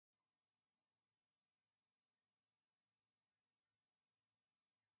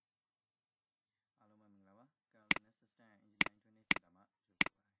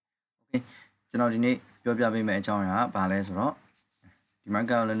ကျွန်တော်ဒီနေ့ပြောပြပေးမယ့်အကြောင်းအရာဘာလဲဆိုတော့ဒီ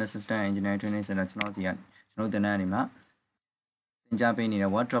Microlearning System Engineering Training Center ကျွန်တော်စီကကျွန်တော်တင်တဲ့အနေမှာသင်ကြားပေးနေ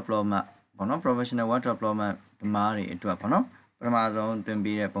တဲ့ Web Development ပေါ့နော် Professional Web Development သမားတွေအတွက်ပေါ့နော်ပထမဆုံးသင်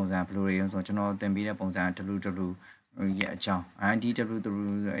ပေးတဲ့ပုံစံဘယ်လိုတွေလဲဆိုတော့ကျွန်တော်သင်ပေးတဲ့ပုံစံ WW ရဲ့အကြောင်း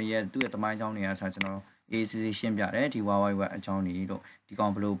IDWW ရဲ့သူ့ရဲ့သမိုင်းအကြောင်းတွေအစားကျွန်တော် ACC ရှင်းပြတယ်ဒီ YY Web အကြောင်းတွေတို့ဒီကော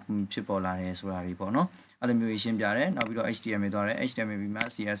င်ဘယ်လိုဖြစ်ပေါ်လာတယ်ဆိုတာတွေပေါ့နော်အဲ့လိုမျိုးရှင်းပြတယ်နောက်ပြီးတော့ HTML သွားတယ် HTML ပြီးမှ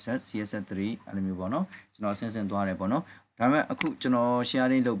CSS3 အဲ့လိုမျိုးပေါ့နော်ကျွန်တော်ဆင်းသွားတယ်ပေါ့နော်ဒါပေမဲ့အခုကျွန်တော်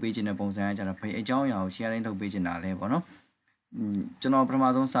sharing လုပ်ပေးခြင်းတဲ့ပုံစံကကျတော့ဘယ်အကြောင်းအရာကို sharing လုပ်ပေးခြင်းတာလဲပေါ့နော်ကျွန်တော်ပထမ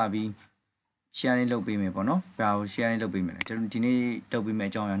ဆုံးစပြီး sharing လုပ်ပေးမယ်ပေါ့နော်ဘာကို sharing လုပ်ပေးမယ်လဲဒီနေ့လုပ်ပေးမယ်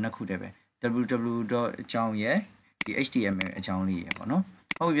အကြောင်းအရာနှစ်ခုတည်းပဲ www. အကြောင်းရဲ့ဒီ HTML အကြောင်းလေးရယ်ပေါ့နော်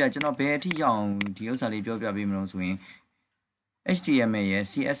ဟုတ်ပြီဗျကျွန်တော်ဘယ်အထိရအောင်ဒီဥစ္စာလေးပြောပြပေးမလို့ဆိုရင် HTML ရဲ့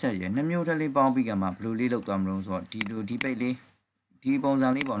CSS ရဲ့နှစ်မျိုးတည်းလေးပေါင်းပြီးကမှဘယ်လိုလေးလုပ်သွားမလို့ဆိုတော့ဒီ page လေးဒီပုံစံ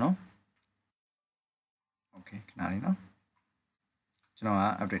လေးပေါ့နော် Okay ခဏလေးနော်ကျွန်တော်က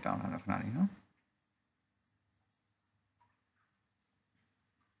update တောင်းလာတော့ခဏလေးနော်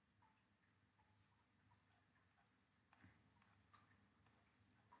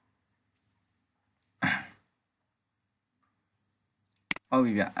ဟုတ်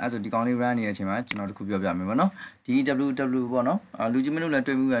ပြီဗျအဲ့ဆိုဒီကောင်လေး run နေတဲ့အချိန်မှာကျွန်တော်တခုပြောပြမယ်ပေါ့နော်ဒီ www ပေါ့နော်လူကြီးမင်းတို့လည်း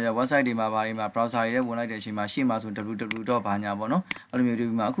တွေ့မှုရ website တွေမှာဘာတွေမှာ browser တွေထဲဝင်လိုက်တဲ့အချိန်မှာရှေ့မှာဆို www. ဘာညာပေါ့နော်အဲ့လိုမျိုးတွေ့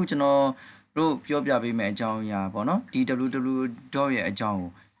ပြီးမှအခုကျွန်တော်တို့ပြောပြပေးမယ်အကြောင်းအရာပေါ့နော်ဒီ www. ရဲ့အကြောင်း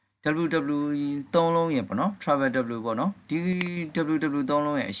ကို www သုံးလုံးရဲ့ပေါ့နော် travel w ပေါ့နော်ဒီ www သုံး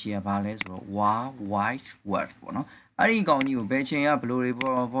လုံးရဲ့အရှိကဘာလဲဆိုတော့ World Wide Web ပေါ့နော်အဲ့ဒီကောင်ကြီးကိုဘယ်ချိန်ကဘယ်လိုတွေ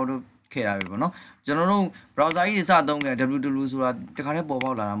ပေါ်တော့ခဲ့တာပဲပေါ့နော်ကျွန်တော်တို့ browser ကြီးတွေစသုံးခဲ့ www ဆိုတာတခါတည်းပေါ်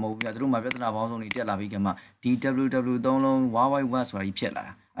ပေါက်လာတာမဟုတ်ဘူးပြသူတို့မှာပြဿနာပေါင်းစုံတွေတက်လာပြီးကမှဒီ www သုံးလုံး World Wide Web ဆိုတာကြီးဖြစ်လာ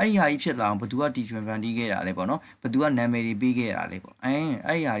တာအဲ့ဒီဟာကြီးဖြစ်လာအောင်ဘသူကတီထွင်ဖန်တီးခဲ့တာလဲပေါ့နော်ဘသူကနာမည်တွေပေးခဲ့တာလဲပေါ့အဲ့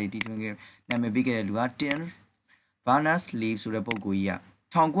ဒီဟာတွေတီထွင်ခဲ့နာမည်ပေးခဲ့တဲ့လူက Tim Berners-Lee ဆိုတဲ့ပုဂ္ဂိုလ်ကြီးက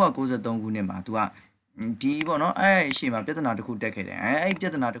1993ခုနှစ်မှာသူကဒီပေါ့နော်အဲ့ရှေ့မှာပြဿနာတစ်ခုတက်ခဲ့တယ်အဲ့ပြ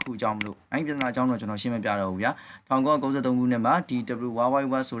ဿနာတစ်ခုအကြောင်းမလို့အဲ့ပြဿနာအကြောင်းတော့ကျွန်တော်ရှင်းမပြတော့ဘူးဗျာ1993ခုနှစ်မှာဒီ World Wide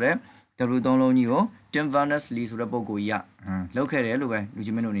Web ဆိုတဲ့ W သုံးလုံးကြီးကို Tim Berners-Lee ဆိုတဲ့ပုဂ္ဂိုလ်ကြီးကလောက်ခဲ့တယ်လို့ပဲလူ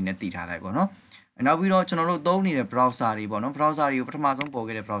ကြီးမင်းတို့အနေနဲ့သိထားလိုက်ပေါ့နော်နောက်ပြီးတော့ကျွန်တော်တို့သုံးနေတဲ့ browser တွေပေါ့နော် browser တွေကိုပထမဆုံးပေါ်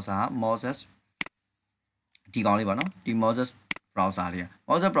ခဲ့တဲ့ browser က Moses ဒီကောင်လေးပေါ့နော်ဒီ Moses browser လေး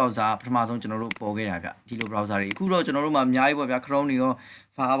Moses browser ပထမဆုံးကျွန်တော်တို့ပေါ်ခဲ့တာဗျဒီလို browser တွေအခုတော့ကျွန်တော်တို့မှာအများကြီးပေါ့ဗျာ Chrome တွေရော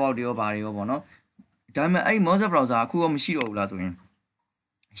Firefox တွေရောဘာတွေရောပေါ့နော်ဒါပေမဲ့အဲ့ Moses browser အခုတော့မရှိတော့ဘူးလားဆိုရင်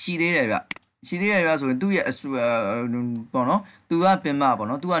ရှိသေးတယ်ဗျရှိသေးတယ်ဗျဆိုရင်သူ့ရဲ့ပေါ့နော်သူကပင်မပေါ့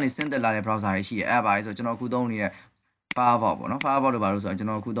နော်သူကနေဆင်းသက်လာတဲ့ browser တွေရှိတယ်အဲ့ပါလေဆိုကျွန်တော်အခုသုံးနေတဲ့ Firefox ပေါ့နော် Firefox တို့ဘာလို့ဆိုတော့ကျွန်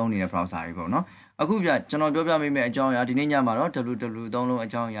တော်အခုသုံးနေတဲ့ browser တွေပေါ့နော်အခုပြကျွန်တော်ပြောပြမိမယ့်အကြောင်းအရာဒီနေ့ညမှာတော့ www သုံးလုံးအ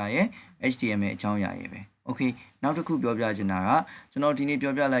ကြောင်းအရာရဲ့ HTML အကြောင်းအရာရဲ့ပဲ Okay နောက်တစ်ခုပြောပြချင်တာကကျွန်တော်ဒီနေ့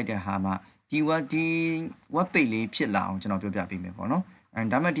ပြောပြလိုက်တဲ့ဟာမှာဒီ web page လေးဖြစ်လာအောင်ကျွန်တော်ပြောပြပေးမယ်ပေါ့နော်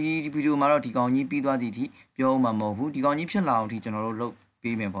ဒါမှဒီဗီဒီယိုမှာတော့ဒီကောင်ကြီးပြီးသွားသည်ထိပြောမှမဟုတ်ဘူးဒီကောင်ကြီးဖြစ်လာအောင်ဒီကျွန်တော်တို့လုပ်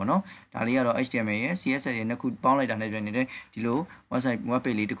ပေးမယ်ပေါ့နော်ဒါလေးကတော့ HTML ရဲ့ CSS ရဲ့နှစ်ခုပေါင်းလိုက်တာနဲ့ပြန်နေတဲ့ဒီလို web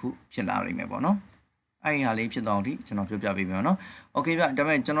page လေးတစ်ခုဖြစ်လာလိမ့်မယ်ပေါ့နော်အဲ့ဒီဟာလေးဖြစ်တော့ဒီကျွန်တော်ပြောပြပေးမယ်နော်။ Okay ဗျဒါပေ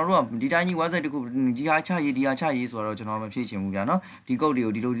မဲ့ကျွန်တော်တို့ကဒီတိုင်းကြီး website တစ်ခုဒီဟာချရေးဒီဟာချရေးဆိုတော့ကျွန်တော်မဖြည့်ချင်ဘူးဗျာနော်။ဒီ code တွေ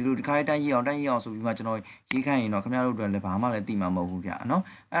ကိုဒီလိုဒီခါတိုင်းရေးအောင်ဆိုပြီးမှကျွန်တော်ရေးခိုင်းရင်တော့ခင်ဗျားတို့အတွက်လည်းဘာမှလည်းသိမှာမဟုတ်ဘူးဗျာနော်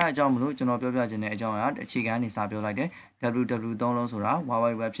။အဲ့ဒါကြောင့်မလို့ကျွန်တော်ပြောပြချင်တဲ့အကြောင်းအရာအခြေခံနေစာပြောလိုက်တယ် www သုံးလုံးဆိုတာ World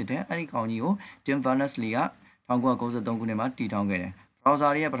Wide Web ဖြစ်တယ်အဲ့ဒီကောင်ကြီးကို Tim Berners-Lee က1993ခုနှစ်မှာတည်ထောင်ခဲ့တယ်။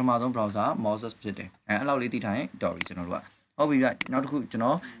 browser ရဲ့ပထမဆုံး browser Moses ဖြစ်တယ်။အဲ့လောက်လေးသိထားရင်တော်ပြီကျွန်တော်တို့ကဟုတ်ပြီဗျနောက်တစ်ခုကျွန်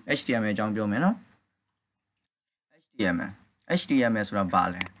တော် HTML အကြောင်းပြောမယ်နော်HTML ဆိုတာဘာ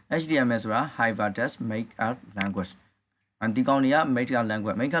လဲ HTML ဆိုတာ Hypertext Markup Language ဒီကောင်တွေက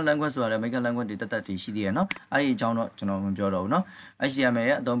Markup Language ဆိုတာလည်း Markup Language တွေတက်တွေရှိသေးတယ်နော်အဲ့ဒီအကြောင်းတော့ကျွန်တော်မပြောတော့ဘူးနော် HTML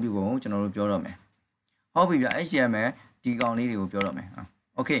ရဲ့အသုံးပြုပုံကိုကျွန်တော်တို့ပြောတော့မယ်ဟုတ်ပြီဗျ HTML ဒီကောင်လေးတွေကိုပြောတော့မယ်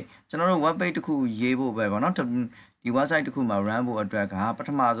Okay ကျွန်တော်တို့ web page တစ်ခုရေးဖို့ပဲပေါ့နော်ဒီ website တစ်ခုမှာ run ဖို့အတွက်ကပထ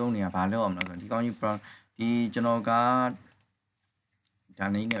မဆုံးနေရာဘာလုပ်အောင်လဲဆိုတော့ဒီကောင်ကြီးဒီကျွန်တော်ကဒါ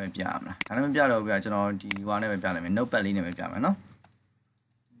နေနဲ့ပဲပြရမလားဒါနဲ့မပြတော့ဘူးဗျာကျွန်တော်ဒီဟွာနဲ့ပဲပြလိုက်မယ် notepad လေးနဲ့ပဲပြမယ်နော်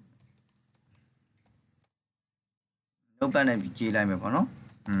notepad နဲ့ရေးလိုက်မယ်ပေါ့နော်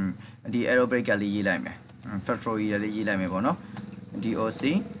ဒီ arrow breaker လေးရေးလိုက်မယ် factory လေးရေးလိုက်မယ်ပေါ့နော် doc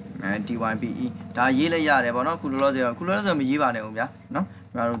dype ဒါရေးလိုက်ရတယ်ပေါ့နော်ခုလောလောဆယ်မရေးပါနဲ့ဦးဗျာနော်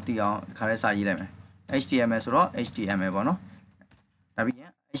ကျွန်တော်တို့သိအောင်ခါရဲစာရေးလိုက်မယ် HTML ဆိုတော့ HTML ပေါ့နော်ဒါပြီးရ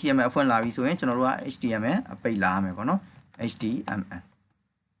င် HTML အဖွင့်လာပြီဆိုရင်ကျွန်တော်တို့က HTML အပိတ်လာရမယ်ပေါ့နော် HTML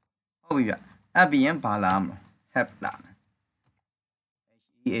ဟုတ်ပြီဗျအဲ့ပြီးရင်ဘာလာမလဲ help လာမယ်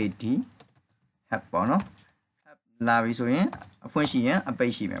HEAD help ပေါ့နော် help လာပြီဆိုရင်အဖွင့်ရှိရင်အပိ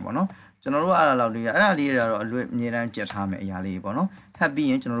တ်ရှိမယ်ပေါ့နော်ကျွန်တော်တို့အဲ့ဒါလောက်လေးအဲ့ဒါလေးတွေတော့အလွတ်အမြဲတမ်းကြက်ထားမယ်အရာလေးပေါ့နော်ထပ်ပြီး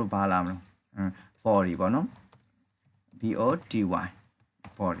ရင်ကျွန်တော်တို့ဘာလာမလို့ body ပေါ့နော် body body ဒီ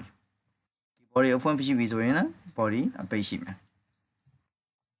body အဖွင့်ရှိပြီဆိုရင်လည်း body အပိတ်ရှိမယ်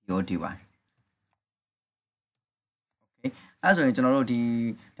body okay အဲ့ဆိုရင်ကျွန်တော်တို့ဒီ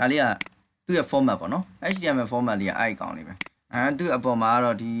ဒါလေးကသူ့ရဲ့ format ပေါ့နော် HTML format လေးကအဲ့အကောင်လေးပဲသူ့အပေါ်မှာက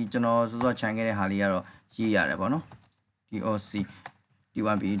တော့ဒီကျွန်တော်စောစောခြံခဲ့တဲ့ဟာလေးကတော့ရေးရတယ်ပေါ့နော် doc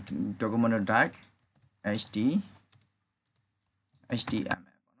d1b document.html ပေါ့နော်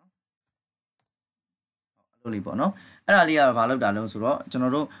အဲ့လိုလေးပေါ့နော်အဲ့ဒါလေးကဘာလုပ်တာလဲဆိုတော့ကျွန်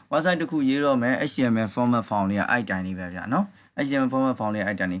တော်တို့ website တစ်ခုရေးတော့မယ် HTML format font လေးကအဲ့တိုင်းလေးပဲဗျာနော် HTML format font လေး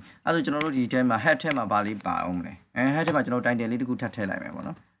အဲ့တိုင်းလေးအဲ့ဆိုကျွန်တော်တို့ဒီထဲမှာ head ထဲမှာဘာလေးပါအောင်မလဲhead ထဲမှာကျွန်တော် title လေးတစ်ခုထပ်ထည့်လိုက်မယ်ပေါ့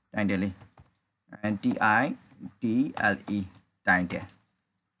နော် title လေးtitle title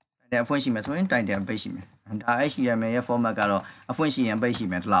အဖွင့်ရှိမယ်ဆိုရင် title အပိတ်ရှိမယ်ဒါ HTML ရဲ့ format ကတော့အဖွင့်ရှိရင်အပိတ်ရှိ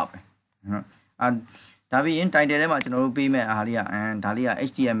မယ်ဒီလောက်ပဲဒါပြီးရင် title ထဲမှာကျွန်တော်တို့ပေးမဲ့အားလေးကဒါလေးက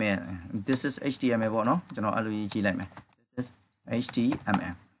HTML this is HTML ပေါ့နော်ကျွန်တော်အဲ့လိုရေးကြည့်လိုက်မယ် this is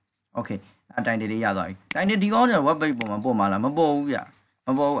HTML okay အဲ့ title လေးရသွားပြီ title ဒီကောင်းတဲ့ web page ပေါ်မှာပို့မှာလားမပို့ဘူးဗျမ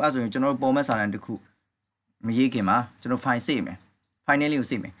ပို့ဘူးအဲ့ဆိုရင်ကျွန်တော်တို့ပေါ်မဲ့စာတန်းတစ်ခုမရေးခင်မှာကျွန်တော် file စေ့မယ် file လေးကို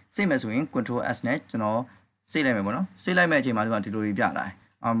စေ့မယ်ဆိုရင် control s နဲ့ကျွန်တော်စေ့လိုက်မယ်ပေါ့နော်စေ့လိုက်မဲ့အချိန်မှာဒီလိုတွေပြလာတယ်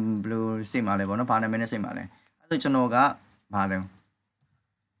ဘယ်လိုစိတ်မှာလဲပေါ့နော်ဘာနာမည်နဲ့စိတ်မှာလဲအဲ့ဒါကျွန်တော်ကဘာလဲ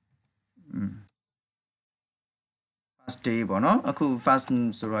first day ပေါ့နော်အခု first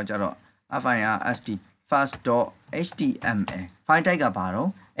ဆိုတော့ကြတော့ first first.html file type ကဘာတော့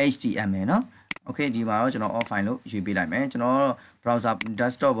html เนาะ okay ဒီမှာတော့ကျွန်တော် off file လို့ယူပေးလိုက်မယ်ကျွန်တော် browser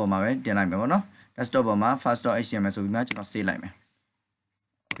desktop ပေါ်မှာပဲတင်လိုက်မယ်ပေါ့နော် desktop ပေါ်မှာ first.html ဆိုပြီးမှကျွန်တော် save လိုက်မယ်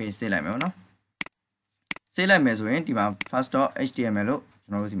okay save လိုက်မယ်ပေါ့နော် save လိုက်မယ်ဆိုရင်ဒီမှာ first.html လို့ကျွ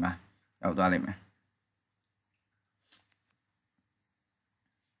န်တော်တို့ဒီမှာရောက်သွားလိမ့်မယ်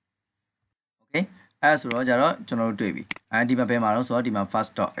okay အဲ့ဆိုတော့ကြတော့ကျွန်တော်တို့တွေ့ပြီဒီမှာဘယ်မှာတော့ဆိုတော့ဒီမှာ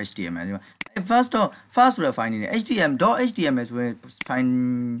first.html ဒီမှာfirst ဆိုတဲ့ file နေနဲ့ html.html ဆိုတဲ့ file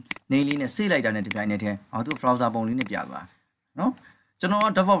name လေးနဲ့ save လိုက်တာနဲ့ဒီပိုင်းနဲ့ထဲသူ browser ပုံလေးနဲ့ပြသွားเนาะကျွန်တော်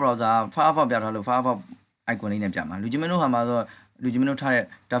default browser Firefox ပြထားလို့ Firefox icon လေးနဲ့ပြမှာလူချင်းမင်းတို့ဟာမှာဆိုလူချင်းမင်းတို့ထားတဲ့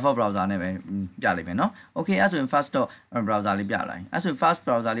default browser နဲ့ပဲပြလိုက်မယ်เนาะ okay အဲ့ဆိုရင် first browser လေးပြလိုက်အဲ့ဆို first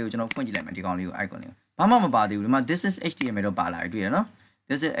browser လေးကိုကျွန်တော်ဖွင့်ကြည့်လိုက်မယ်ဒီကောင်လေးကို icon လေးကိုဘာမှမပါသေးဘူးဒီမှာ this is html တော့ပါလာတွေ့ရเนาะ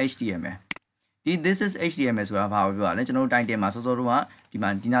this is html ဒီ this is html ဆိုတာဘာကိုပြောရလဲကျွန်တော်တို့ title မှာစောစောတုန်းကဒီမှာ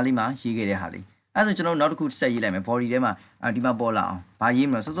ဒီနားလေးမှာရေးခဲ့တဲ့ဟာလေးအဲ့ဆိုကျွန်တော်နောက်တစ်ခုဆက်ရေးလိုက်မယ် body ထဲမှာဒီမှာပေါ်လာအောင်ဘာရေး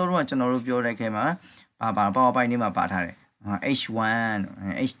မလဲစောစောတုန်းကကျွန်တော်တို့ပြောတဲ့ခဲမှာဘာ PowerPoint လေးမှာပါထားတယ်H1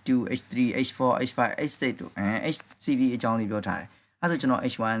 H2 H3 H4 H5 H6 တို့ HCD အကြောင်းလေးပြောထားတယ်အဲ့ဆိုကျွန်တော်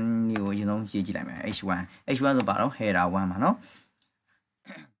H1 ကိုအရင်ဆုံးရေးကြည့်လိုက်မယ် H1 ဆိုပါတော့ header 1မှာเนาะ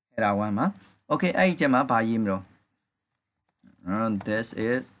header 1မှာ okay အဲ့ဒီကျမှဘာရေးမလို့ this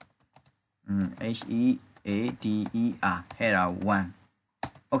is header header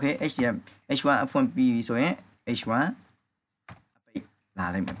 1 okay H1 အဖွင့်ပြီးဆိုရင် H1 အပိတ်လာ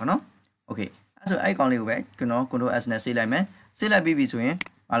လိုက်မယ်ပေါ့နော် okay အဲ့ဆိုအဲ့ကောင်လေးကိုပဲကျွန်တော် control s နဲ့ save လိုက်မယ် save လိုက်ပြီးဆိုရင်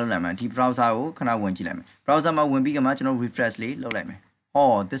မလုပ်လိုက်မယ်ဒီ browser ကိုခဏဝင်ကြည့်လိုက်မယ် browser မှာဝင်ပြီးကမှကျွန်တော် refresh လေးလုပ်လိုက်မယ်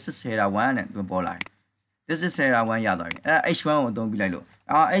this is header 1နဲ့ပေါ်လာတယ် this is header 1ရသွားပြီအဲ့ H1 ကိုအသုံးပြုလိုက်လို့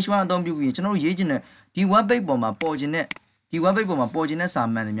H1 အသုံးပြုပြီးကျွန်တော်တို့ရေးချင်တဲ့ဒီ web page ပေါ်မှာပေါ်ချင်တဲ့ဒီ web page ပေါ်မှာပေါ်ချင်တဲ့စာ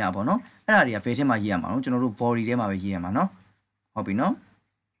မှန်သမျှပေါ့နော်အဲ့ဒါတွေကဘယ်ထဲမှာရေးရမှာလဲကျွန်တော်တို့ body ထဲမှာပဲရေးရမှာနော်ဟုတ်ပြီနော်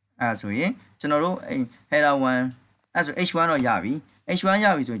အဲ့ဆိုရင်ကျွန်တော်တို့ header 1အဲ့ဆို H1 တော့ရပြီ H1 ရ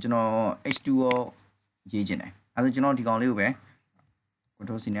ပြီဆိုရင်ကျွန်တော် H2 ရောရေးချင်တယ်အဲ့ဆိုကျွန်တော်ဒီကောင်လေးကိုပဲ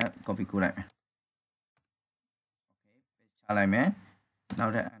control C နဲ့ copy ကိုလိုက်မယ် okay paste ချလိုက်မယ်နော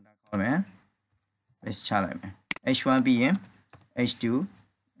က်ထပ် enter ခေါ်မယ် paste ချလိုက်မယ် H1 ပြီးရင် H2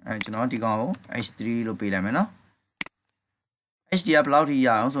 ကျွန်တော်ဒီကောင်ကို H3 လို့ပေးလိုက်မယ်နော် HD ကဘယ်လောက်ထိရ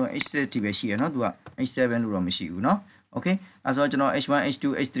အောင်ဆိုရင် H6 ထိပဲရှိရနော်သူက H7 လို့တော့မရှိဘူးနော် okay အဲ့ဆိုကျွန်တော် H1 H2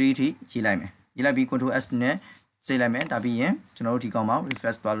 H3 ထိရေးလိုက်မယ်ရေးလိုက်ပြီး control S နဲ့စေးလိုက်မယ်ဒါပြီးရင်ကျွန်တော်တို့ဒီကောင်မှာ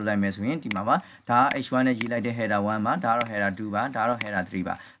refresh သွားလုပ်လိုက်မယ်ဆိုရင်ဒီမှာပါဒါက H1 နဲ့ရေးလိုက်တဲ့ header 1ပါဒါကတော့ header 2ပါဒါကတော့ header 3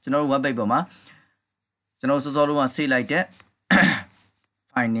ပါကျွန်တော်တို့ web page ပေါ်မှာကျွန်တော်စောစောလုံးကစေးလိုက်တဲ့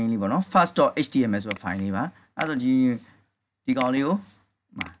file name လေးပေါ့နော် first.html ဆိုတဲ့ file လေးပါအဲ့ဆိုဒီကောင်လေးကို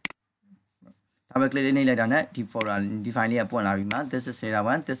ဒါပဲ click လေးနှိပ်လိုက်တာနဲ့ဒီ folder ဒီ file လေးကပွင့်လာပြီမှာ this is header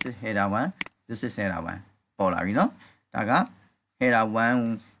 1 this is header 1 this is header 1ပေါ်လာပြီเนาะဒါက header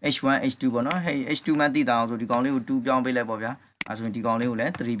 1 H1 H2 ပေါ့နော် H2 မှသိတာအောင်ဆိုဒီကောင်လေးကို2ပြောင်းပေးလိုက်ပေါ့ဗျာအဲဆိုရင်ဒီကောင်လေးကိုလ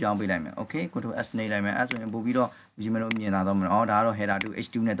ည်း3ပြောင်းပေးလိုက်မယ် okay control S နှိပ်လိုက်မယ်အဲဆိုရင်ပို့ပြီးတော့ဒီမလို့မြင်လာတော့မလို့ဒါကတော့ header 2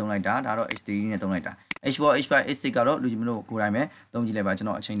 H2 နဲ့သုံးလိုက်တာဒါတော့ H3 နဲ့သုံးလိုက်တာ H4 H5 H6 ကတော့လူကြီးမလို့ကိုယ်တိုင်ပဲသုံးကြည့်လိုက်ပါကျွန်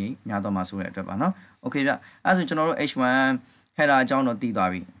တော်အချိန်ကြီးများတော့မှာဆိုတဲ့အတွက်ပါနော် okay ဗျအဲဆိုကျွန်တော်တို့ H1 header အကြောင်းတော့သိသွား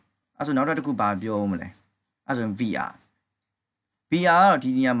ပြီအဲဆိုနောက်တစ်ခုဘာပြောဦးမလဲ အဲ့ဆိုရင် VR တော့ဒီ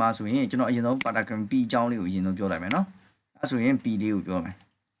နေရာမှာဆိုရင်ကျွန်တော်အရင်ဆုံး paragraph P အကြောင်းလေးကိုအရင်ဆုံးပြောလိုက်မယ်နော်အဲ့ဆိုရင် P လေးကိုပြောမယ်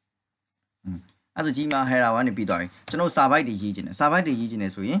အဲ့ဆိုကြီးမှာ header 1နေပြီးသွားပြီကျွန်တော် survey တွေရေးခြင်းတယ် survey တွေရေးခြင်းတ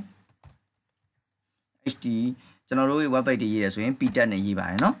ယ်ဆိုရင် HT ကျွန်တော်တို့ရဲ့ web page တွေရေးတယ်ဆိုရင် p-tab နဲ့ရေးပါ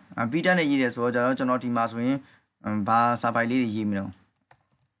တယ်နော် p-tab နဲ့ရေးတယ်ဆိုတော့ကျွန်တော်ဒီမှာဆိုရင်ဘာ survey လေးတွေရေးမလို့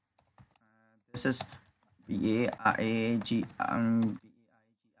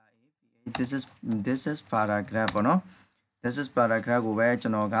this is this is paragraph ပေါ့နော် this is paragraph ကိုပဲကျွ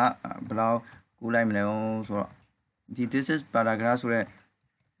န်တော်ကဘယ်လောက်ကူးလိုက်မလဲဆိုတော့ဒီ this is paragraph ဆိုတဲ့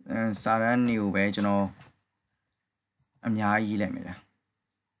စာရန်တွေကိုပဲကျွန်တော်အများကြီးရေးလိုက်မယ်ဗျာ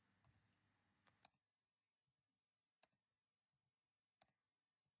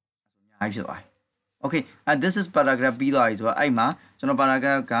အဲ့ဆိုအများကြီးဖြစ်သွားပြီ okay this is paragraph ပြီးသွားပြီဆိုတော့အဲ့မှာကျွန်တော်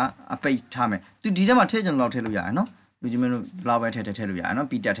paragraph ကအပိတ်ထားမယ်သူဒီထဲမှာထည့်ချင်တော့ထည့်လို့ရတယ်နော်လူကြီးမင်းတို့ဘလောက်ပဲထည့်လို့ရတယ်နော်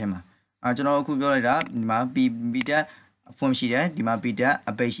p-tab ထဲမှာကျွန်တော်အခုပြောလိုက်တာဒီမှာ p-tab form ရှိတယ်ဒီမှာ p-tab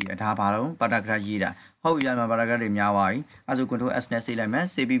အပိတ်ရှိတယ်ဒါဘာလို့ paragraph ရေးတာဟုတ်ပြီမှာ paragraph တွေများသွားပြီအဲ့ဆို control s နဲ့ဆေးလိုက်မယ်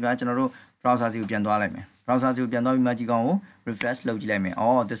ဆေးပြီးမှကျွန်တော်တို့ browser စီကိုပြန်သွားလိုက်မယ် browser စီကိုပြန်သွားပြီးမှကြည့်ကောင်းကို refresh လုပ်ကြည့်လိုက်မယ်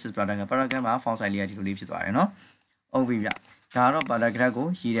အော် this is paragraph မှာ font size လေးကဒီလိုလေးဖြစ်သွားတယ်နော်ဟုတ်ပြီဗျဒါတော့ paragraph ကို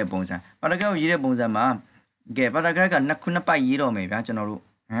ရေးတဲ့ပုံစံ paragraph ကိုရေးတဲ့ပုံစံမှာကဲ paragraph ကနှစ်ပိုက်ရေးတော့မယ်ဗျာကျွန်တော်တို့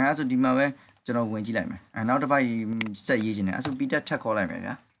အဲ့ဆိုဒီမှာပဲကျွန်တော်ဝင်ကြည့်လိုက်မယ်နောက်တစ်ပိုက်ဆက်ရေးခြင်းတယ်အဲ့ဆို p-tab ထပ်ခေါ်လိုက်မယ်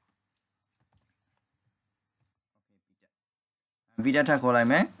ဗျာ p-tab ထပ်ခေါ်လိုက်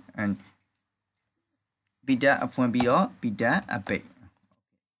မယ် p-tab အဖွင့်ပြီးတော့ p-tab အပိတ်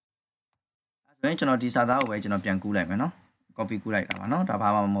အဲ့ဆိုရင်ကျွန်တော်ဒီစာသားကိုပဲကျွန်တော်ပြန်ကူးလိုက်မယ်နော် copy ကူးလိုက်တာပါနော်ဒါဘာ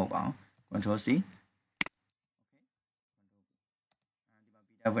မှမဟုတ်ပါဘူး control c ဒီမှာ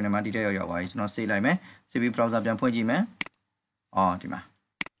p-tab ဝင်နေမှာဒီတက်ရောက်သွားပြီကျွန်တော် save လိုက်မယ် save ပြီး browser ပြန်ဖွင့်ကြည့်မယ်အော်ဒီမှာ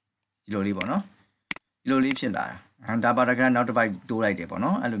ဒီလိုလေးပေါ့နော်ဒီလိုလေးဖြစ်လာတာဒါ paragraph နောက်တစ်ပိုက်တိုးလိုက်တယ်ပေါ့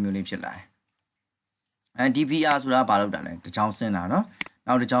နော်အဲ့လိုမျိုးလေးဖြစ်လာတယ်DVR ဆိုတာဘာလို့တာလဲတစ်ချောင်းဆင်းတာနော်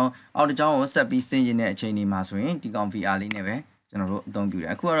နောက်တစ်ချောင်းအောက်တစ်ချောင်းကိုဆက်ပြီးဆင်းခြင်းတဲ့အချိန်ဒီမှာဆိုရင်ဒီကောင် VR လေးနဲ့ပဲကျွန်တော်တို့အသုံးပြုတယ်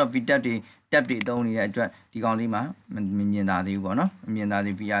အခုကတော့ V-tab တွေ tab တွေအသုံးနေတဲ့အတွက်ဒီကောင်လေးမှာမမြင်သာသေးဘူးပေါ့နော်မမြင်သာ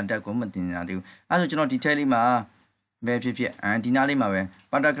သေး VR tab ကိုမတင်သာသေးဘူးအဲ့ဆိုကျွန်တော်ဒီ tab လေးမှာပဲဖြစ်ဒီနားလေးမှာပဲ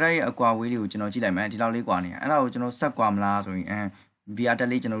paragraph ရဲ့အကွာဝေးလေးကိုကျွန်တော်ကြည့်လိုက်မယ်ဒီလောက်လေးကွာနေအဲ့ဒါကိုကျွန်တော်ဆက်ကွာမလားဆိုရင်VR tab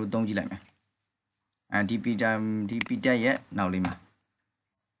လေးကျွန်တော်တို့သုံးကြည့်လိုက်မယ်ဒီ p-tab ရဲ့နောက်လေးမှာ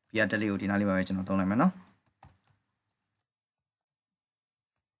VR tab လေးကိုဒီနားလေးမှာပဲကျွန်တော်သုံးလိုက်မယ်နော်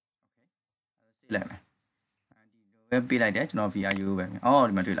လိုက်မယ်ဒီလိုပဲပေးလိုက်တယ်ကျွန်တော် VRU ပဲအော်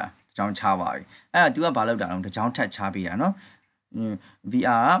ဒီမှာတွေ့လားတစ်ချောင်းချပါပြီအဲ့ဒါ तू ကဘာလုပ်တာလဲတစ်ချောင်းထပ်ချပေးတာနော်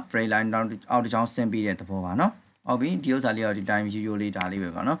VR က brain line အောက်တစ်ချောင်းဆင်းပေးတဲ့သဘောပါနော်ဟုတ်ပြီဒီဥစ္စာလေးတော့ဒီတိုင်းရိုးလေးဒါလေးပဲ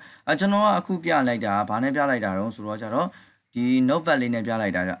ပါနော်ကျွန်တော်ကအခုပြလိုက်တာဘာနဲ့ပြလိုက်တာတော့ဆိုတော့ကျတော့ဒီ notepad လေးနဲ့ပြလို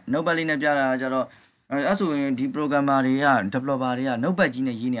က်တာကြ notepad လေးနဲ့ပြတာကျတော့အဲ့ဆိုရင်ဒီ programmer တွေက developer တွေက notepad ကြီး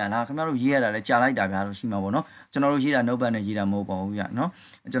နဲ့ရေးနေရလားခင်ဗျားတို့ရေးရတာလဲကြာလိုက်တာဗျာလို့ရှိမှာပေါ့နော်ကျွန်တော်တို့ရေးတာ notepad နဲ့ရေးတာမဟုတ်ပါဘူးဗျာနော်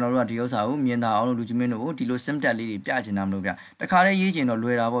ကျွန်တော်တို့ကဒီဥစ္စာကိုမြင်သာအောင်လို့လူချင်းမင်းတို့ကိုဒီလို syntax လေးတွေပြချင်တာမလို့ဗျာတခါတည်းရေးချင်တော့လွ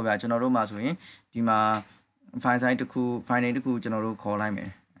ယ်တာပေါ့ဗျာကျွန်တော်တို့မှဆိုရင်ဒီမှာ file size တစ်ခု file name တစ်ခုကျွန်တော်တို့ခေါ်လိုက်မယ်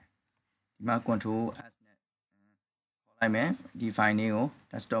ဒီမှာ control s နဲ့ခေါ်လိုက်မယ်ဒီ file name ကို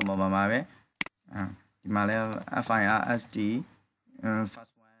desktop မှာပဲဒီမှာလဲ first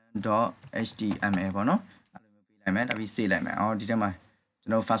first .html ပေါ့နော်အဲ့လိုမျိုးပေးလိုက်မယ်ဒါပြီး save လိုက်မယ်အော်ဒီထဲမှာကျွ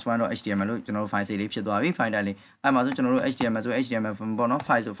န်တော် first one .html လို့ကျွန်တော်တို့ file save လေးဖြစ်သွားပြီ file တိုင်းလေးအဲ့မှာဆိုကျွန်တော်တို့ html ဆို html ပေါ့နော်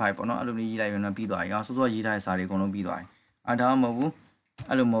file ဆို file ပေါ့နော်အဲ့လိုလေးရေးလိုက်ရင်တော့ပြီးသွားပြီအော်စောစောရေးထားတဲ့စာတွေအကုန်လုံးပြီးသွားပြီဒါမှမဟုတ်ဘူး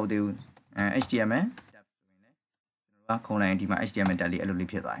အဲ့လိုမဟုတ်သေးဘူးhtml tab ဆိုရင်လည်းကျွန်တော်ကခုံလိုက်ရင်ဒီမှာ html tab လေးအဲ့လိုလေး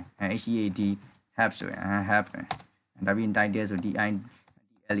ဖြစ်သွားပြီHTTP help ဆိုရင် help ဒါပြီး title ဆို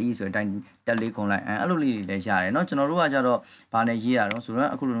LE ဆိုတဲ့အတိုင်းတက်လေးခုံလိုက်အဲ့လိုလေးတွေလည်းရတယ်เนาะကျွန်တော်တို့ကကြတော့ဘာနဲ့ရေးရတော့ဆိုတော့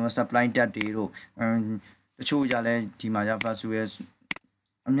အခုလိုမျိုး supply tab တွေတို့တချို့ကြလဲဒီမှာကြ virtual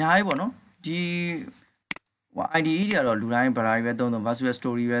အများကြီးပေါ့နော်ဒီ IDE တွေကတော့လူတိုင်းဗလာပဲသုံး virtual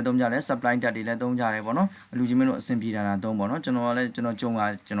story ပဲသုံးကြတယ် supply tab တွေလည်းသုံးကြတယ်ပေါ့နော်လူကြီးမင်းတို့အဆင်ပြေတာသုံးပေါ့နော်ကျွန်တော်ကလည်းကျွန်တော်ကြုံတာ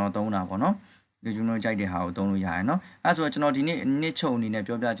ကျွန်တော်သုံးတာပေါ့နော်လူကြီးမင်းတို့ကြိုက်တဲ့ဟာကိုသုံးလို့ရတယ်เนาะအဲ့ဆိုတော့ကျွန်တော်ဒီနေ့ချုပ်အနေနဲ့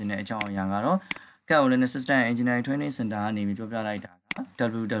ပြောပြခြင်းတဲ့အကြောင်းအရာကတော့ Carolina System Engineering Training Center ကနေပြောပြလိုက်တာ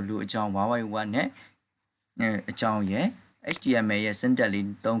www အကြောင်း yy1 နဲ့အကြောင်းရဲ့ HTML ရဲ့ syntax လေး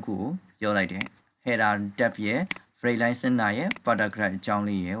၃ခုကိုပြောလိုက်တယ် header tab ရဲ့ frame line center ရဲ့ paragraph အကြောင်း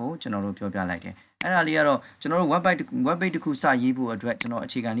လေးရဲ့ကိုကျွန်တော်တို့ပြောပြလိုက်တယ်အဲ့ဒါလေးကတော့ကျွန်တော်တို့ web page တစ်ခုစရေးဖို့အတွက်ကျွန်တော်အ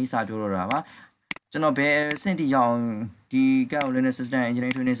ခြေခံလေးစပြောတော့တာပါကျွန်တော်ဘယ်အဆင့်ထိရအောင်ဒီ Carolina System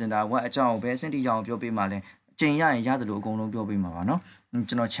Engineering Training Center ဝက်အကြောင်းကိုဘယ်အဆင့်ထိရအောင်ပြောပေးမှလဲချိန်ရရင်ရတယ်လို့အကုန်လုံးပြောပေးမှာပါเนาะ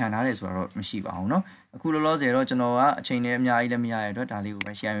ကျွန်တော်ခြံထားတယ်ဆိုတော့မရှိပါဘူးเนาะအခုလောလောဆယ်တော့ကျွန်တော်ကအချိန်နဲ့အများကြီးလည်းမရရတဲ့အတွက်ဒါလေးကို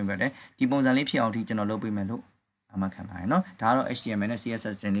ပဲ share ပေးပါတယ်ဒီပုံစံလေးဖြစ်အောင်ဒီကျွန်တော်လုပ်ပေးမယ်လို့အမှတ်ခံပါတယ်เนาะဒါကတော့ HTML နဲ့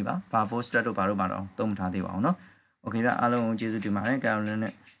CSS တင်လေးပါဘာ full stack တို့ဘာလို့ပါတော့သုံးမထားသေးပါဘူးเนาะ okay ဗျအားလုံးကျေးဇူးတင်ပါတယ် Carolina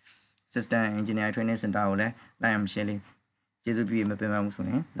System Engineer Training Center ကိုလည်း like and share လေးကျေးဇူးပြုပြီးမပင်ပန်းဘူးဆို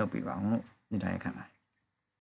ရင်လုပ်ပေးပါအောင်လို့ညှိနှိုင်းရခံပါတယ်